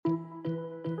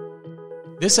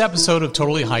This episode of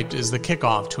Totally Hyped is the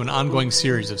kickoff to an ongoing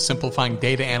series of simplifying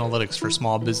data analytics for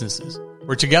small businesses,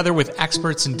 where together with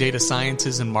experts in data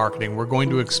sciences and marketing, we're going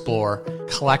to explore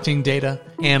collecting data,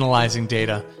 analyzing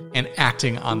data, and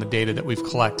acting on the data that we've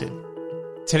collected.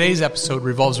 Today's episode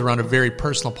revolves around a very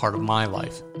personal part of my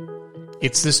life.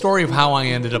 It's the story of how I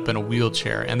ended up in a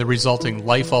wheelchair and the resulting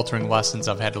life-altering lessons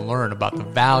I've had to learn about the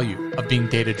value of being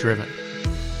data-driven.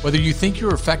 Whether you think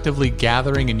you're effectively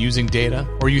gathering and using data,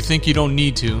 or you think you don't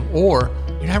need to, or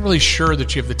you're not really sure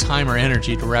that you have the time or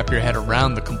energy to wrap your head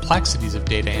around the complexities of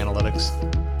data analytics,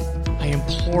 I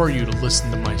implore you to listen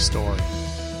to my story.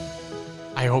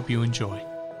 I hope you enjoy.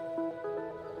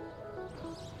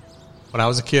 When I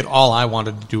was a kid, all I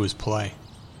wanted to do was play.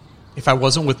 If I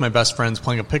wasn't with my best friends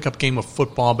playing a pickup game of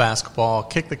football, basketball,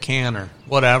 kick the can, or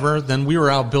whatever, then we were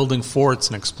out building forts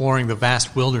and exploring the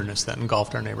vast wilderness that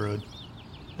engulfed our neighborhood.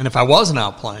 And if I wasn't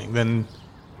out playing, then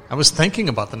I was thinking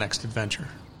about the next adventure.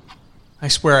 I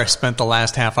swear I spent the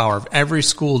last half hour of every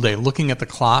school day looking at the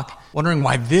clock, wondering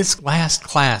why this last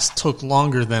class took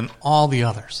longer than all the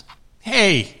others.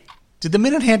 Hey, did the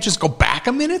minute hand just go back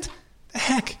a minute? The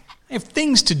heck, I have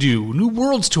things to do, new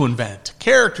worlds to invent,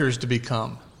 characters to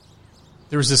become.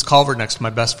 There was this culvert next to my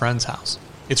best friend's house.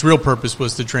 Its real purpose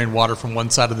was to drain water from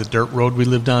one side of the dirt road we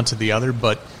lived on to the other,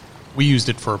 but we used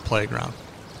it for a playground.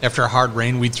 After a hard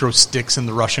rain, we'd throw sticks in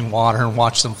the rushing water and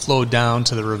watch them flow down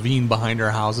to the ravine behind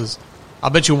our houses. I'll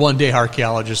bet you one day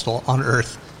archaeologists will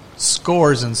unearth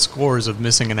scores and scores of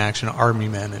missing in action army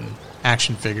men and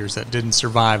action figures that didn't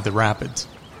survive the rapids.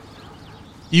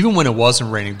 Even when it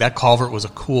wasn't raining, that culvert was a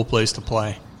cool place to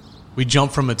play. We'd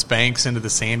jump from its banks into the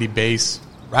sandy base,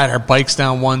 ride our bikes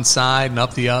down one side and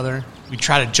up the other. We'd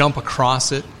try to jump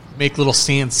across it, make little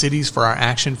sand cities for our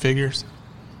action figures.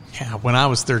 Yeah, when I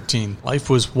was 13, life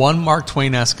was one Mark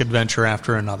Twain-esque adventure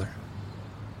after another.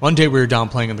 One day we were down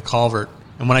playing in the culvert,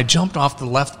 and when I jumped off the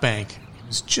left bank, it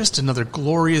was just another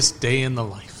glorious day in the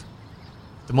life.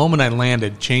 The moment I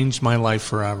landed changed my life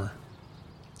forever.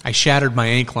 I shattered my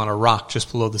ankle on a rock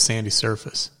just below the sandy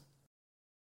surface.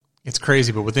 It's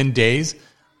crazy, but within days,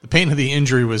 the pain of the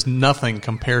injury was nothing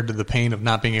compared to the pain of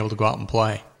not being able to go out and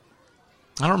play.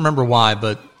 I don't remember why,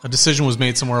 but a decision was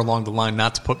made somewhere along the line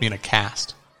not to put me in a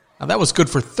cast. Now, that was good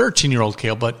for 13-year-old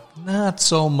Cale, but not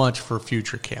so much for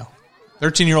future Cale.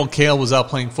 13-year-old Cale was out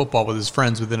playing football with his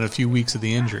friends within a few weeks of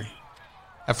the injury.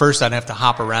 At first, I'd have to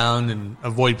hop around and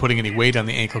avoid putting any weight on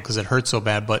the ankle because it hurt so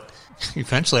bad, but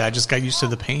eventually I just got used to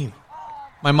the pain.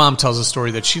 My mom tells a story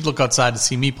that she'd look outside to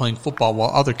see me playing football while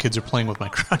other kids are playing with my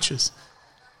crutches.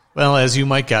 Well, as you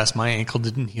might guess, my ankle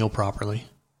didn't heal properly.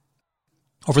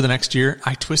 Over the next year,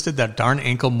 I twisted that darn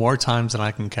ankle more times than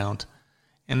I can count.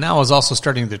 And now I was also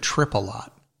starting to trip a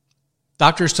lot.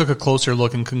 Doctors took a closer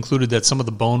look and concluded that some of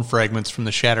the bone fragments from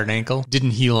the shattered ankle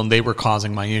didn't heal and they were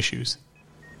causing my issues.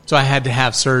 So I had to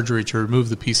have surgery to remove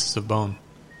the pieces of bone.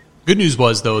 Good news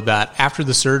was, though, that after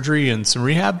the surgery and some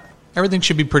rehab, everything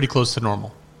should be pretty close to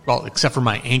normal. Well, except for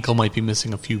my ankle might be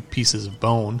missing a few pieces of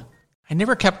bone. I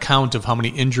never kept count of how many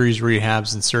injuries,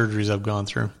 rehabs, and surgeries I've gone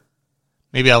through.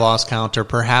 Maybe I lost count, or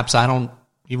perhaps I don't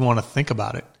even want to think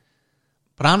about it.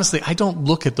 But honestly, I don't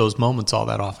look at those moments all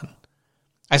that often.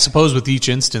 I suppose with each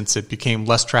instance, it became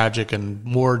less tragic and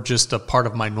more just a part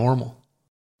of my normal.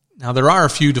 Now, there are a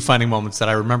few defining moments that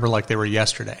I remember like they were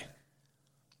yesterday.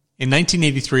 In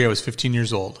 1983, I was 15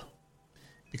 years old.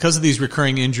 Because of these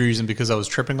recurring injuries and because I was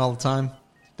tripping all the time,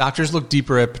 doctors looked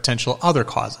deeper at potential other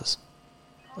causes.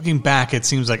 Looking back, it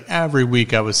seems like every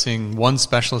week I was seeing one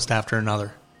specialist after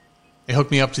another. They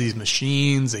hooked me up to these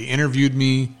machines, they interviewed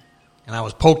me, and I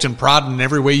was poked and prodded in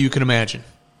every way you can imagine.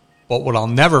 But what I'll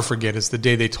never forget is the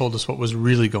day they told us what was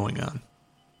really going on.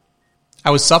 I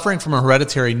was suffering from a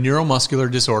hereditary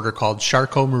neuromuscular disorder called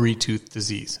Charcot-Marie-Tooth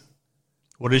disease.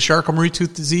 What is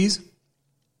Charcot-Marie-Tooth disease?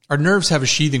 Our nerves have a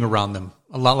sheathing around them,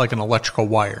 a lot like an electrical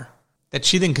wire. That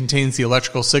sheathing contains the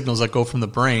electrical signals that go from the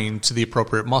brain to the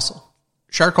appropriate muscle.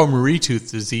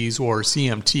 Charcot-Marie-Tooth disease, or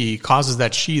CMT, causes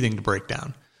that sheathing to break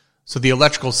down, so the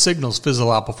electrical signals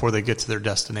fizzle out before they get to their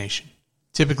destination.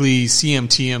 Typically,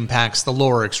 CMT impacts the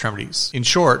lower extremities. In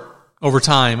short, over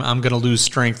time, I'm going to lose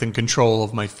strength and control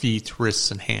of my feet,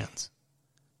 wrists, and hands.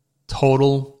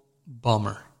 Total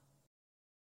bummer.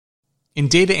 In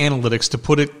data analytics, to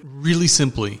put it really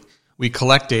simply, we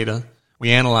collect data,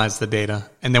 we analyze the data,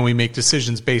 and then we make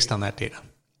decisions based on that data.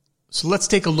 So let's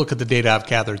take a look at the data I've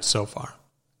gathered so far.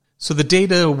 So the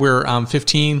data where I'm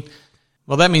 15,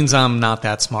 well, that means I'm not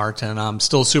that smart and I'm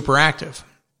still super active.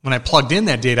 When I plugged in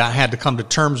that data, I had to come to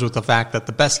terms with the fact that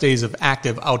the best days of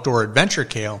active outdoor adventure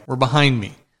Cale were behind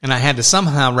me. And I had to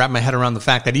somehow wrap my head around the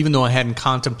fact that even though I hadn't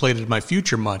contemplated my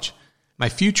future much, My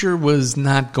future was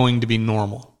not going to be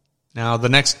normal. Now, the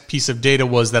next piece of data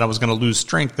was that I was going to lose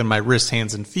strength in my wrists,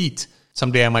 hands, and feet.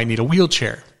 Someday I might need a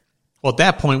wheelchair. Well, at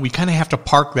that point, we kind of have to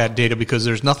park that data because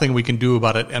there's nothing we can do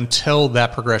about it until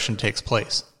that progression takes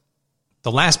place.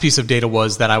 The last piece of data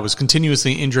was that I was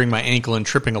continuously injuring my ankle and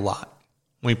tripping a lot.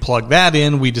 When we plugged that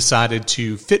in, we decided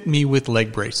to fit me with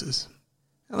leg braces.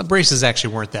 Now, the braces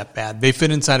actually weren't that bad. They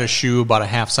fit inside a shoe about a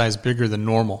half size bigger than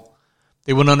normal.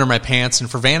 They went under my pants, and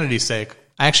for vanity's sake,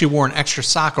 I actually wore an extra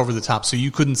sock over the top so you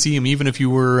couldn't see them even if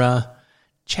you were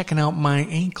checking out my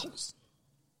ankles.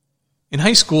 In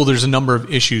high school, there's a number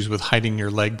of issues with hiding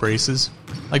your leg braces,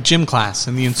 like gym class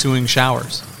and the ensuing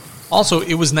showers. Also,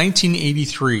 it was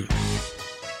 1983,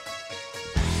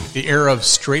 the era of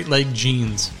straight-leg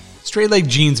jeans. Straight-leg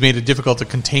jeans made it difficult to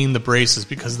contain the braces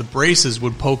because the braces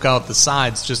would poke out the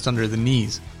sides just under the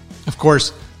knees. Of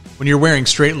course, when you're wearing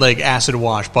straight-leg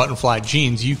acid-wash button-fly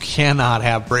jeans, you cannot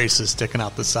have braces sticking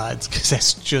out the sides because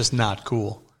that's just not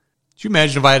cool. Could you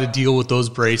imagine if I had to deal with those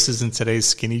braces in today's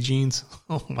skinny jeans?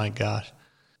 Oh my gosh.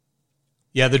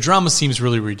 Yeah, the drama seems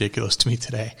really ridiculous to me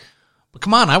today. But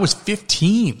come on, I was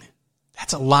 15.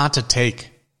 That's a lot to take.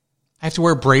 I have to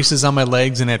wear braces on my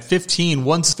legs, and at 15,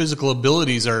 one's physical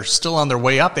abilities are still on their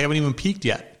way up. They haven't even peaked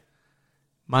yet.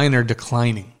 Mine are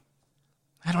declining.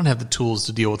 I don't have the tools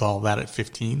to deal with all of that at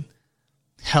 15.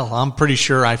 Hell, I'm pretty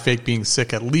sure I faked being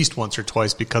sick at least once or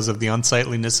twice because of the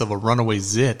unsightliness of a runaway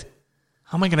zit.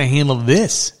 How am I going to handle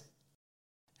this?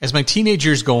 As my teenage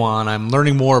years go on, I'm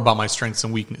learning more about my strengths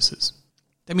and weaknesses.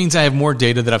 That means I have more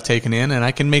data that I've taken in, and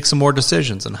I can make some more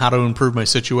decisions on how to improve my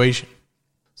situation.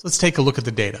 So let's take a look at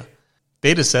the data.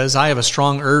 Data says I have a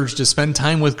strong urge to spend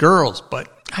time with girls,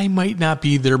 but I might not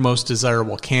be their most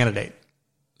desirable candidate.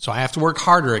 So I have to work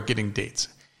harder at getting dates.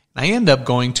 And I end up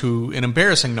going to an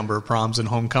embarrassing number of proms and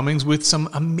homecomings with some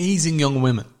amazing young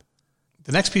women.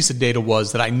 The next piece of data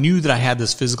was that I knew that I had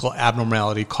this physical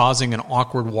abnormality causing an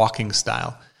awkward walking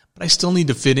style, but I still need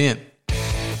to fit in.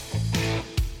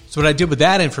 So what I did with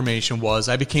that information was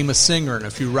I became a singer in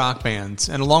a few rock bands,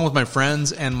 and along with my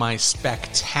friends and my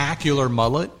spectacular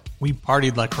mullet, we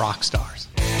partied like rock stars.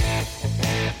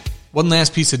 One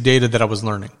last piece of data that I was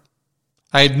learning.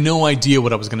 I had no idea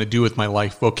what I was going to do with my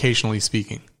life, vocationally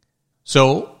speaking.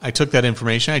 So I took that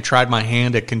information, I tried my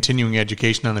hand at continuing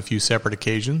education on a few separate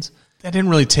occasions. That didn't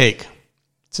really take.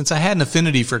 Since I had an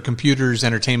affinity for computers,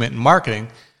 entertainment, and marketing,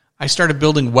 I started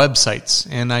building websites,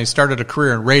 and I started a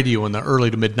career in radio in the early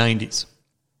to mid-90s.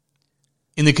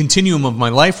 In the continuum of my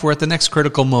life, we're at the next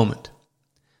critical moment.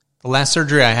 The last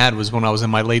surgery I had was when I was in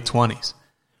my late 20s.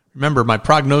 Remember, my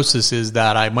prognosis is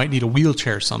that I might need a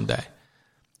wheelchair someday.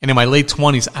 And in my late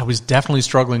 20s, I was definitely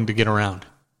struggling to get around.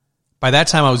 By that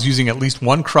time, I was using at least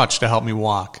one crutch to help me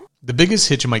walk. The biggest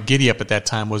hitch in my giddy-up at that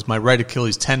time was my right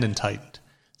Achilles tendon tightened,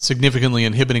 significantly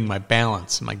inhibiting my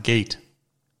balance and my gait.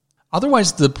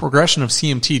 Otherwise, the progression of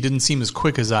CMT didn't seem as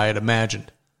quick as I had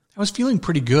imagined. I was feeling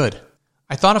pretty good.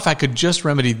 I thought if I could just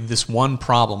remedy this one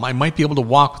problem, I might be able to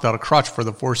walk without a crutch for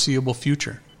the foreseeable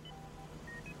future.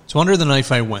 So under the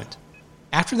knife I went.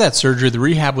 After that surgery, the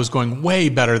rehab was going way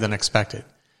better than expected.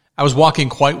 I was walking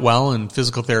quite well in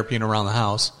physical therapy and around the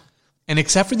house. And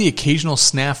except for the occasional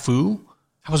snafu,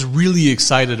 I was really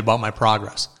excited about my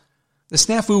progress. The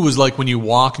snafu was like when you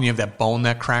walk and you have that bone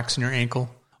that cracks in your ankle.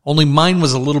 Only mine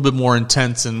was a little bit more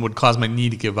intense and would cause my knee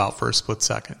to give out for a split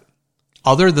second.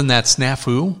 Other than that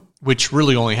snafu, which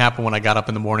really only happened when I got up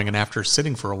in the morning and after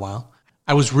sitting for a while,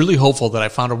 I was really hopeful that I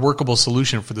found a workable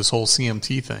solution for this whole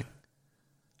CMT thing.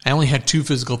 I only had 2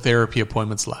 physical therapy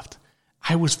appointments left.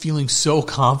 I was feeling so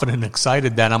confident and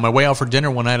excited that on my way out for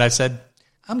dinner one night, I said,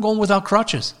 I'm going without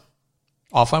crutches.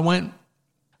 Off I went.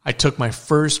 I took my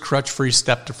first crutch-free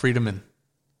step to freedom and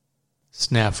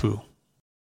snafu.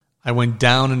 I went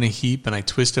down in a heap and I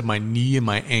twisted my knee and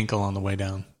my ankle on the way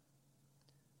down.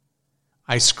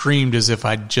 I screamed as if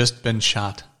I'd just been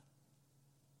shot.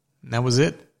 And that was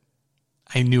it.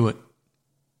 I knew it.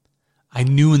 I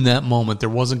knew in that moment there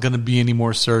wasn't going to be any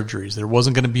more surgeries. There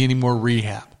wasn't going to be any more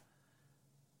rehab.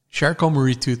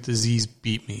 Charcot-Marie-Tooth disease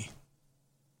beat me.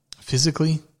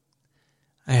 Physically,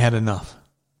 I had enough.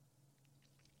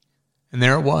 And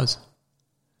there it was.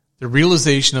 The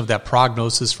realization of that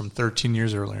prognosis from 13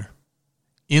 years earlier.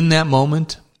 In that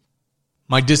moment,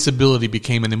 my disability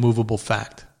became an immovable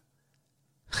fact.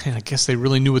 And I guess they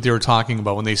really knew what they were talking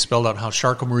about when they spelled out how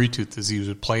Charcot-Marie-Tooth disease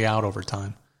would play out over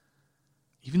time.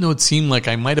 Even though it seemed like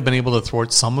I might have been able to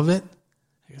thwart some of it,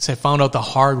 I guess I found out the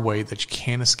hard way that you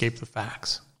can't escape the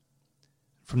facts.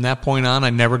 From that point on, I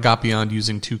never got beyond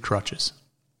using 2 crutches.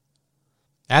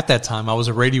 At that time, I was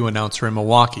a radio announcer in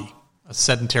Milwaukee, a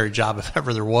sedentary job if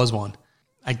ever there was one.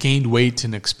 I gained weight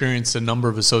and experienced a number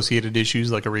of associated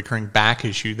issues like a recurring back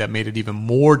issue that made it even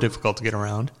more difficult to get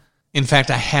around. In fact,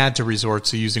 I had to resort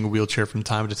to using a wheelchair from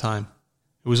time to time.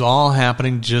 It was all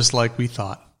happening just like we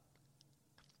thought.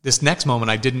 This next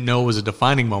moment I didn't know was a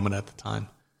defining moment at the time.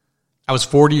 I was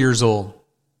 40 years old.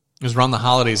 It was around the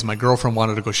holidays and my girlfriend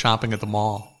wanted to go shopping at the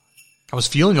mall. I was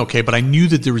feeling okay, but I knew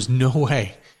that there was no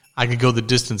way I could go the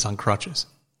distance on crutches.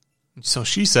 So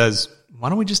she says, why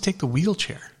don't we just take the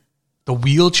wheelchair? The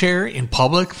wheelchair in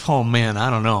public? Oh man,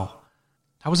 I don't know.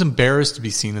 I was embarrassed to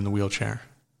be seen in the wheelchair.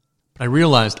 But I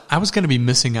realized I was going to be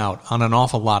missing out on an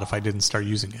awful lot if I didn't start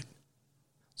using it.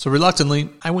 So reluctantly,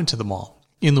 I went to the mall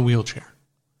in the wheelchair.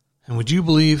 And would you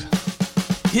believe,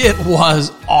 it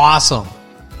was awesome.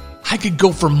 I could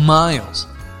go for miles.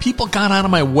 People got out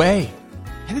of my way.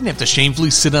 I didn't have to shamefully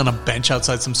sit on a bench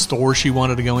outside some store she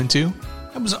wanted to go into.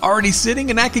 I was already sitting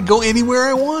and I could go anywhere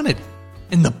I wanted.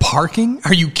 And the parking?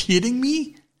 Are you kidding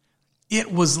me?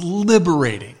 It was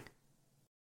liberating.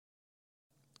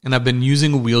 And I've been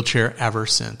using a wheelchair ever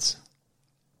since.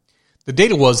 The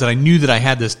data was that I knew that I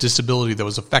had this disability that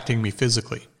was affecting me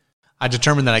physically. I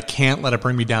determined that I can't let it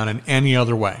bring me down in any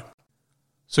other way.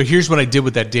 So here's what I did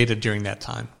with that data during that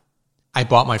time. I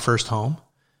bought my first home.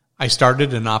 I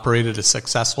started and operated a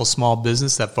successful small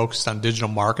business that focused on digital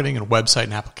marketing and website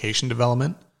and application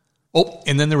development. Oh,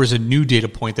 and then there was a new data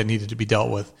point that needed to be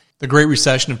dealt with. The Great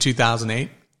Recession of 2008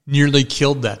 nearly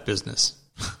killed that business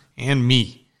and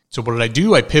me. So what did I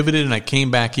do? I pivoted and I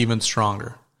came back even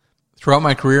stronger. Throughout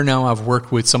my career now, I've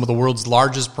worked with some of the world's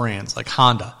largest brands like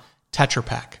Honda, Tetra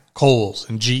Pak, Kohl's,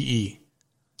 and GE.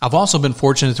 I've also been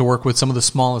fortunate to work with some of the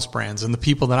smallest brands and the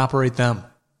people that operate them.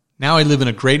 Now I live in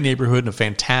a great neighborhood in a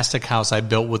fantastic house I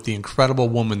built with the incredible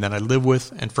woman that I live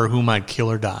with and for whom I'd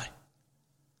kill or die.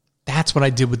 That's what I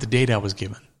did with the data I was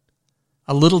given.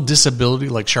 A little disability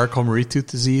like Charcot-Marie-Tooth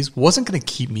disease wasn't going to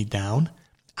keep me down.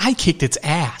 I kicked its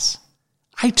ass.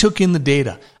 I took in the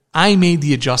data. I made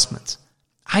the adjustments.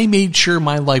 I made sure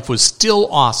my life was still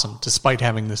awesome despite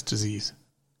having this disease.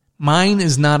 Mine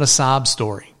is not a sob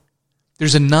story.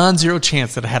 There's a non-zero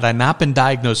chance that had I not been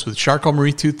diagnosed with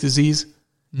Charcot-Marie-Tooth disease,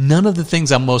 none of the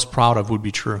things I'm most proud of would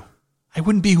be true. I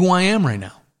wouldn't be who I am right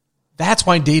now. That's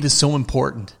why data is so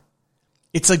important.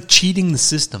 It's like cheating the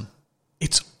system.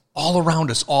 It's all around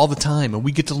us all the time, and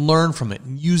we get to learn from it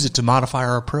and use it to modify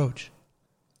our approach.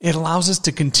 It allows us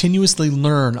to continuously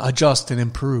learn, adjust, and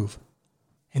improve.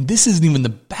 And this isn't even the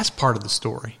best part of the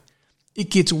story.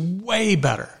 It gets way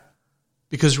better.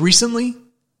 Because recently,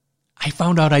 I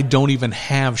found out I don't even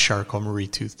have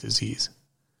Charcot-Marie-Tooth disease.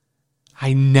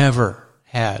 I never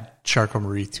had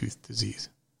Charcot-Marie-Tooth disease.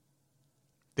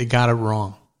 They got it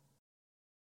wrong.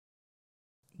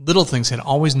 Little things had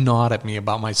always gnawed at me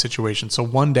about my situation, so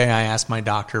one day I asked my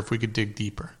doctor if we could dig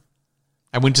deeper.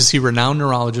 I went to see renowned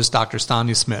neurologist Dr.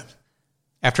 Stanya Smith.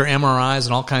 After MRIs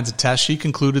and all kinds of tests, she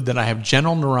concluded that I have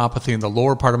general neuropathy in the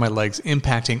lower part of my legs,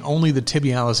 impacting only the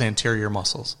tibialis anterior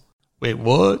muscles. Wait,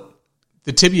 what?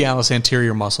 The tibialis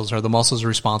anterior muscles are the muscles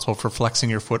responsible for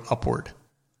flexing your foot upward.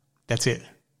 That's it.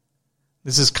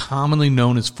 This is commonly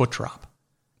known as foot drop.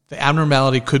 The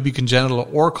abnormality could be congenital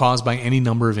or caused by any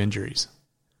number of injuries.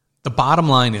 The bottom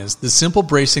line is, the simple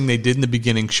bracing they did in the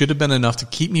beginning should have been enough to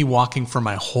keep me walking for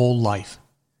my whole life.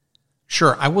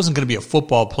 Sure, I wasn't going to be a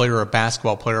football player or a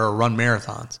basketball player or run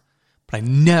marathons, but I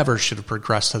never should have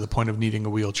progressed to the point of needing a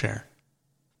wheelchair.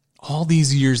 All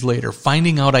these years later,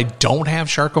 finding out I don't have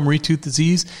Charcot-Marie-Tooth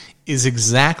disease is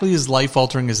exactly as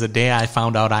life-altering as the day I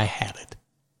found out I had it.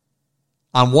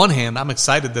 On one hand, I'm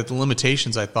excited that the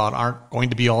limitations I thought aren't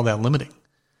going to be all that limiting.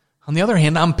 On the other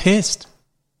hand, I'm pissed.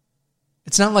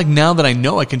 It's not like now that I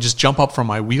know I can just jump up from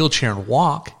my wheelchair and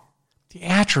walk. The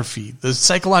atrophy, the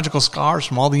psychological scars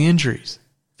from all the injuries.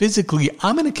 Physically,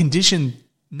 I'm in a condition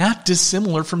not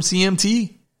dissimilar from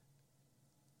CMT.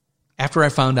 After I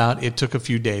found out, it took a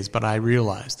few days, but I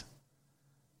realized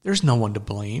there's no one to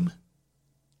blame.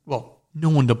 Well, no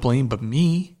one to blame but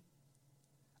me.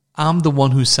 I'm the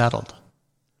one who settled.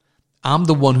 I'm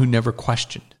the one who never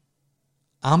questioned.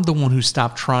 I'm the one who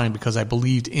stopped trying because I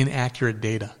believed inaccurate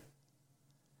data.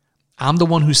 I'm the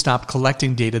one who stopped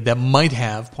collecting data that might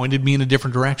have pointed me in a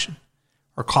different direction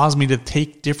or caused me to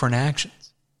take different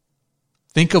actions.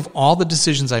 Think of all the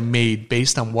decisions I made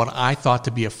based on what I thought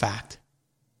to be a fact.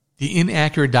 The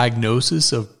inaccurate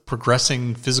diagnosis of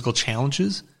progressing physical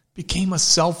challenges became a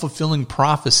self-fulfilling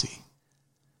prophecy.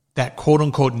 That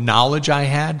quote-unquote knowledge I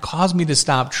had caused me to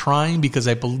stop trying because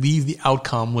I believed the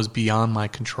outcome was beyond my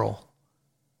control.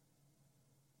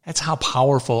 That's how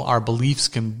powerful our beliefs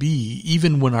can be,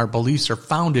 even when our beliefs are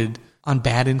founded on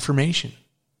bad information.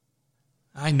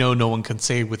 I know no one can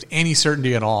say with any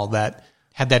certainty at all that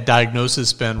Had that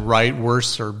diagnosis been right,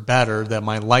 worse, or better, that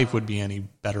my life would be any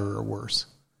better or worse.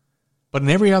 But in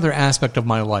every other aspect of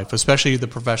my life, especially the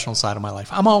professional side of my life,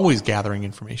 I'm always gathering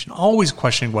information, always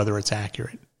questioning whether it's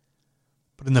accurate.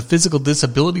 But in the physical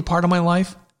disability part of my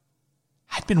life,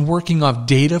 I'd been working off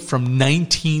data from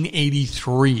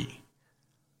 1983.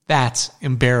 That's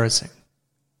embarrassing.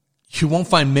 You won't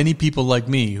find many people like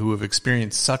me who have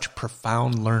experienced such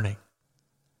profound learning.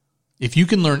 If you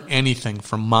can learn anything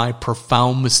from my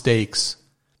profound mistakes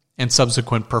and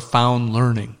subsequent profound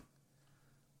learning,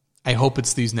 I hope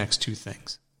it's these next two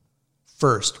things.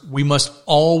 First, we must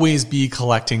always be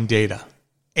collecting data.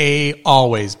 A,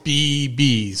 always.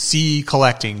 B, C,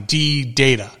 collecting. D,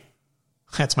 data.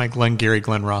 That's my Glenn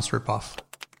Ross ripoff.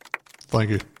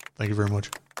 Thank you. Thank you very much.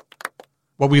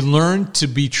 What we learn to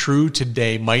be true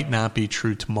today might not be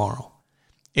true tomorrow.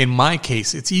 In my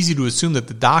case, it's easy to assume that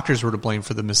the doctors were to blame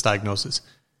for the misdiagnosis.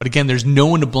 But again, there's no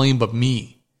one to blame but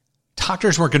me.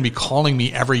 Doctors weren't going to be calling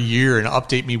me every year and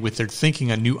update me with their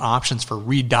thinking on new options for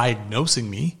re-diagnosing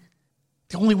me.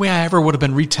 The only way I ever would have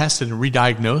been retested and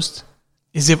re-diagnosed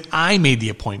is if I made the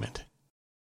appointment.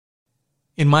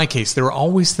 In my case, there were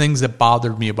always things that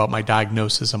bothered me about my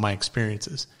diagnosis and my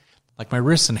experiences. Like my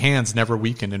wrists and hands never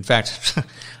weakened. In fact,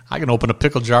 I can open a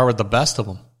pickle jar with the best of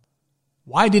them.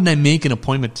 Why didn't I make an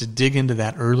appointment to dig into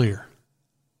that earlier?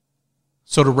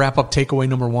 So to wrap up takeaway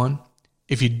number 1,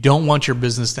 if you don't want your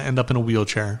business to end up in a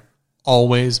wheelchair,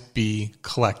 always be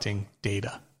collecting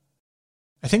data.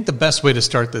 I think the best way to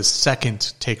start this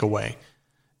second takeaway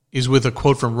is with a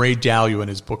quote from Ray Dalio in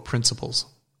his book Principles.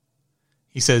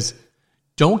 He says,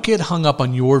 "Don't get hung up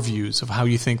on your views of how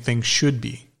you think things should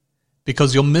be,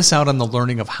 because you'll miss out on the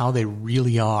learning of how they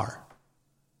really are."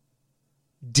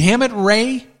 Damn it,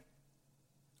 Ray!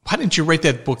 Why didn't you write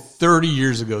that book 30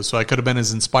 years ago so I could have been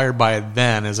as inspired by it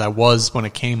then as I was when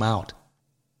it came out?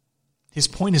 His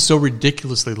point is so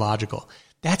ridiculously logical.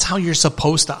 That's how you're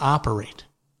supposed to operate.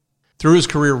 Through his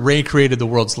career, Ray created the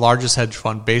world's largest hedge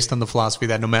fund based on the philosophy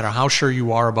that no matter how sure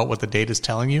you are about what the data is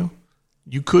telling you,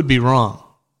 you could be wrong.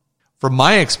 From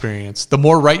my experience, the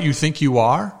more right you think you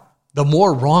are, the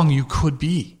more wrong you could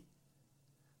be.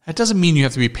 That doesn't mean you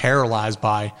have to be paralyzed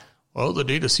by, well, the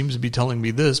data seems to be telling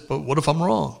me this, but what if I'm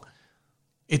wrong?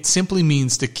 It simply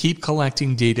means to keep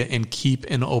collecting data and keep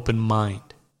an open mind.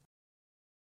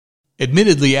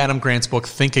 Admittedly, Adam Grant's book,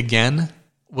 Think Again,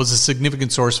 was a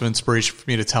significant source of inspiration for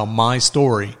me to tell my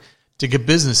story, to get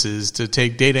businesses to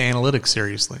take data analytics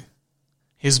seriously.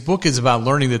 His book is about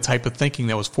learning the type of thinking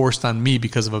that was forced on me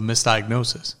because of a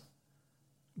misdiagnosis.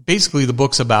 Basically, the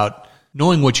book's about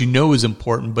knowing what you know is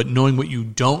important, but knowing what you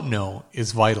don't know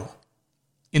is vital.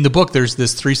 In the book, there's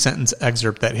this 3-sentence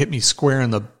excerpt that hit me square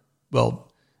in a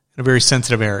very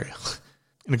sensitive area.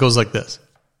 And it goes like this.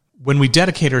 When we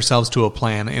dedicate ourselves to a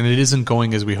plan and it isn't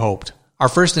going as we hoped, our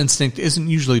first instinct isn't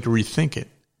usually to rethink it.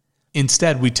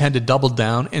 Instead, we tend to double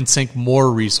down and sink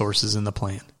more resources in the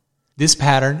plan. This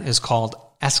pattern is called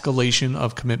escalation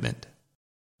of commitment.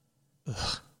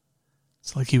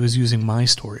 It's like he was using my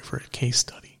story for a case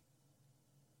study.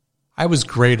 I was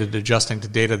great at adjusting to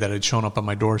data that had shown up on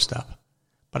my doorstep.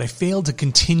 But I failed to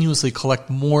continuously collect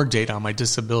more data on my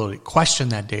disability, question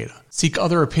that data, seek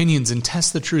other opinions, and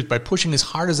test the truth by pushing as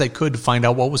hard as I could to find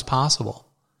out what was possible.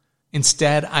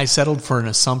 Instead, I settled for an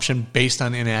assumption based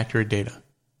on inaccurate data.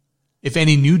 If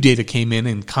any new data came in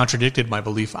and contradicted my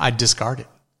belief, I'd discard it.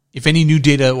 If any new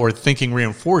data or thinking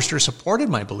reinforced or supported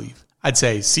my belief, I'd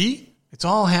say, see, it's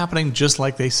all happening just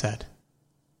like they said.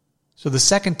 So the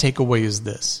second takeaway is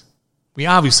this. We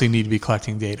obviously need to be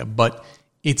collecting data, but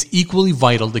it's equally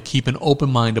vital to keep an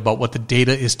open mind about what the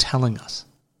data is telling us.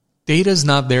 Data is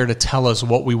not there to tell us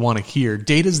what we want to hear.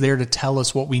 Data is there to tell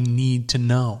us what we need to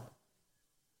know.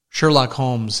 Sherlock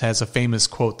Holmes has a famous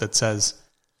quote that says,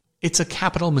 "It's a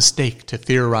capital mistake to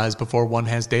theorize before one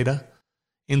has data.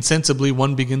 Insensibly,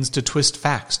 one begins to twist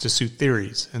facts to suit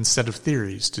theories instead of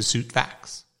theories to suit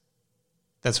facts."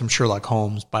 That's from Sherlock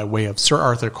Holmes by way of Sir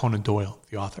Arthur Conan Doyle,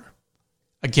 the author.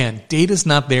 Again, data is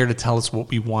not there to tell us what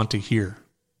we want to hear.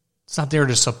 It's not there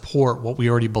to support what we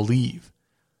already believe.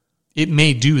 It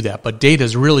may do that, but data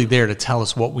is really there to tell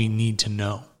us what we need to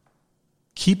know.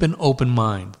 Keep an open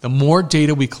mind. The more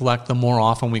data we collect, the more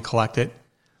often we collect it,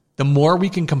 the more we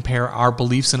can compare our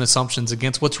beliefs and assumptions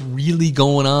against what's really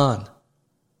going on.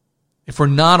 If we're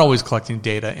not always collecting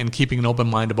data and keeping an open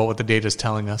mind about what the data is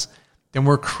telling us, then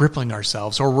we're crippling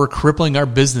ourselves or we're crippling our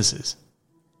businesses.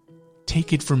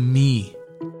 Take it from me.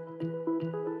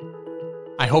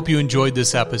 I hope you enjoyed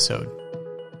this episode.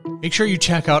 Make sure you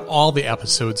check out all the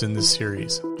episodes in this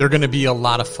series. They're going to be a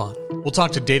lot of fun. We'll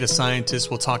talk to data scientists,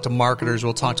 we'll talk to marketers,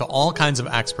 we'll talk to all kinds of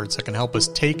experts that can help us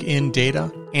take in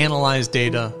data, analyze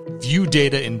data, view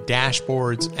data in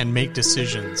dashboards, and make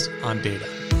decisions on data.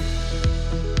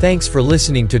 Thanks for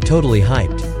listening to Totally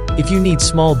Hyped. If you need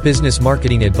small business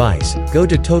marketing advice, go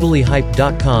to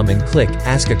totallyhyped.com and click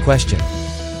Ask a Question.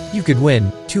 You could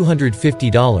win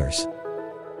 $250.